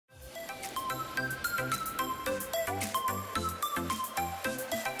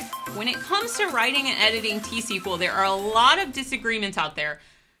when it comes to writing and editing T-SQL, there are a lot of disagreements out there,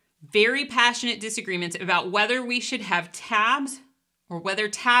 very passionate disagreements about whether we should have tabs or whether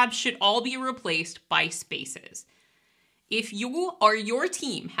tabs should all be replaced by spaces. If you or your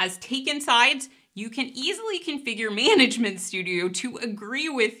team has taken sides, you can easily configure Management Studio to agree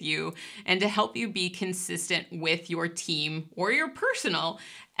with you and to help you be consistent with your team or your personal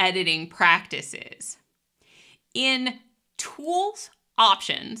editing practices. In Tools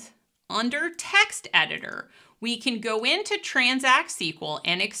Options, under Text Editor, we can go into Transact SQL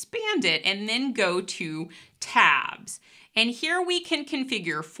and expand it and then go to Tabs. And here we can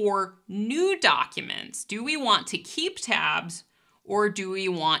configure for new documents. Do we want to keep tabs or do we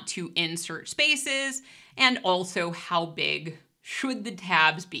want to insert spaces? And also, how big should the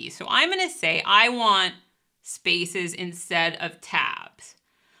tabs be? So I'm going to say I want spaces instead of tabs.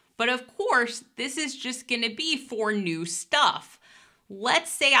 But of course, this is just going to be for new stuff.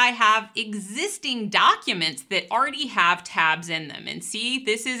 Let's say I have existing documents that already have tabs in them. And see,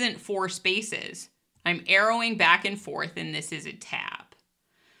 this isn't for spaces. I'm arrowing back and forth, and this is a tab.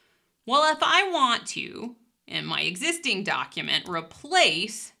 Well, if I want to, in my existing document,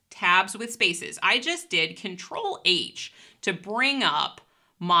 replace tabs with spaces, I just did Control-H to bring up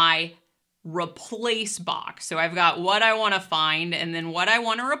my replace box. So I've got what I want to find and then what I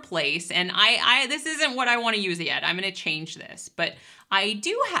want to replace. And this isn't what I want to use yet. I'm going to change this. But I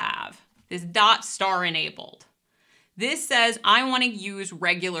do have this .* enabled. This says I want to use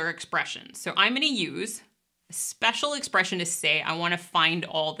regular expressions. So I'm going to use a special expression to say I want to find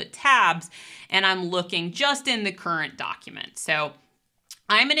all the tabs, and I'm looking just in the current document. So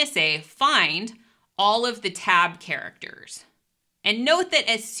I'm going to say find all of the tab characters. And note that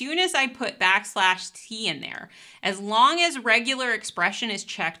as soon as I put \t in there, as long as regular expression is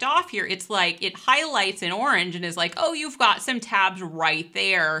checked off here, it's like it highlights in orange and is like, oh, you've got some tabs right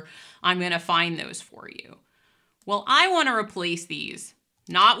there. I'm going to find those for you. Well, I want to replace these,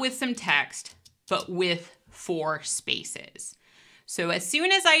 not with some text, but with 4 spaces. So as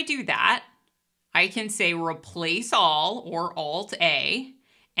soon as I do that, I can say replace all or Alt-A,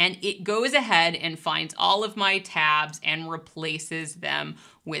 and it goes ahead and finds all of my tabs and replaces them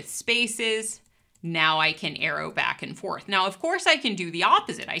with spaces. Now I can arrow back and forth. Now, of course, I can do the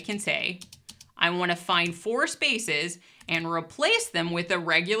opposite. I can say I want to find 4 spaces and replace them with a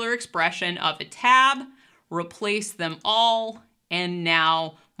regular expression of a tab, replace them all, and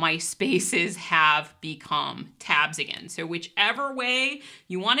now my spaces have become tabs again. So whichever way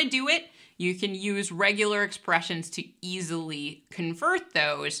you want to do it, you can use regular expressions to easily convert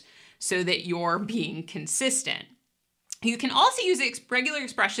those so that you're being consistent. You can also use regular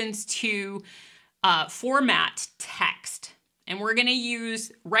expressions to format text. And we're going to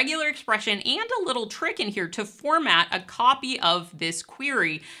use regular expression and a little trick in here to format a copy of this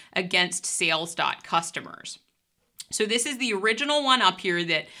query against sales.customers. So this is the original one up here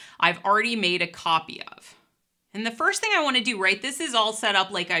that I've already made a copy of. And the first thing I want to do, right, this is all set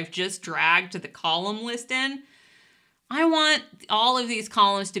up like I've just dragged the column list in. I want all of these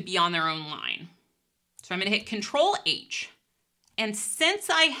columns to be on their own line. So I'm going to hit Control-H. And since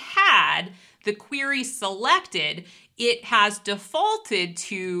I had the query selected, it has defaulted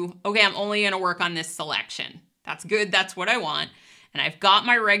to, okay, I'm only going to work on this selection. That's good. That's what I want. And I've got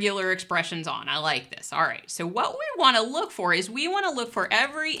my regular expressions on. I like this. All right. So what we want to look for is we want to look for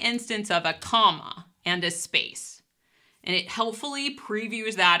every instance of a comma and a space. And it helpfully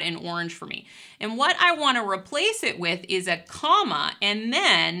previews that in orange for me. And what I want to replace it with is a comma and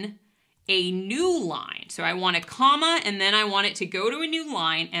then a new line. So I want a comma and then I want it to go to a new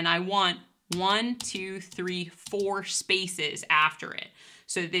line, and I want 1, 2, 3, 4 spaces after it,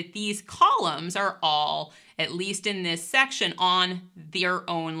 so that these columns are all, at least in this section, on their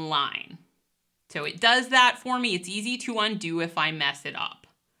own line. So it does that for me. It's easy to undo if I mess it up.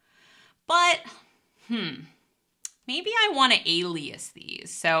 But, maybe I want to alias these.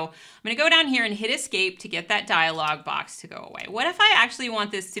 So I'm going to go down here and hit escape to get that dialog box to go away. What if I actually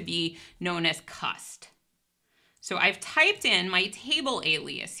want this to be known as cust? So I've typed in my table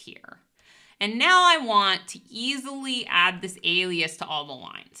alias here. And now I want to easily add this alias to all the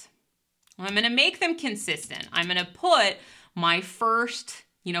lines. Well, I'm going to make them consistent. I'm going to put my first,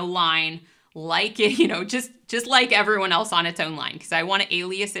 line like it, just like everyone else on its own line, because I want to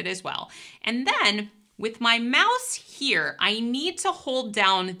alias it as well. And then with my mouse here, I need to hold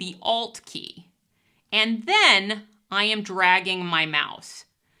down the Alt key. And then I am dragging my mouse.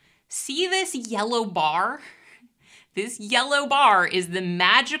 See this yellow bar? This yellow bar is the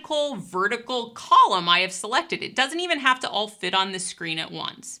magical vertical column I have selected. It doesn't even have to all fit on the screen at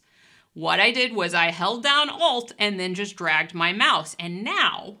once. What I did was I held down Alt and then just dragged my mouse. And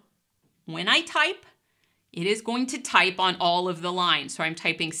now when I type, it is going to type on all of the lines. So I'm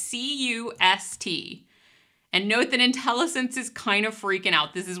typing C-U-S-T. And note that IntelliSense is kind of freaking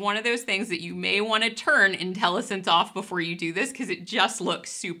out. This is one of those things that you may want to turn IntelliSense off before you do this because it just looks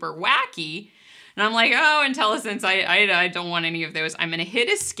super wacky. And I'm like, oh, IntelliSense, I don't want any of those. I'm going to hit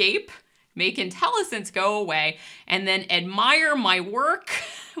escape, make IntelliSense go away, and then admire my work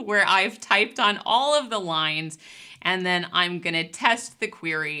where I've typed on all of the lines. And then I'm going to test the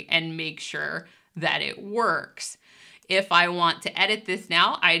query and make sure that it works. If I want to edit this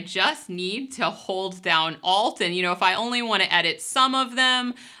now, I just need to hold down Alt. And if I only want to edit some of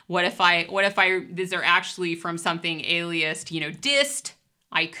them, what if these are actually from something aliased, dist,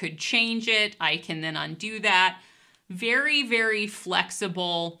 I could change it. I can then undo that. Very, very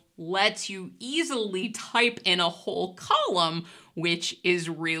flexible, lets you easily type in a whole column, which is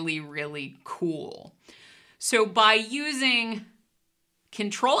really, really cool. So by using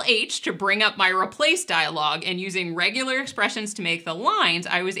Control H to bring up my replace dialog and using regular expressions to make the lines,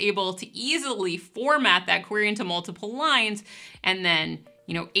 I was able to easily format that query into multiple lines and then,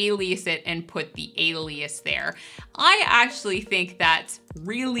 alias it and put the alias there. I actually think that's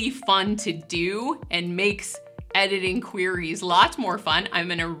really fun to do and makes editing queries lots more fun. I'm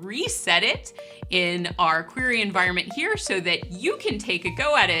gonna reset it in our query environment here so that you can take a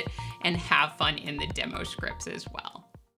go at it and have fun in the demo scripts as well.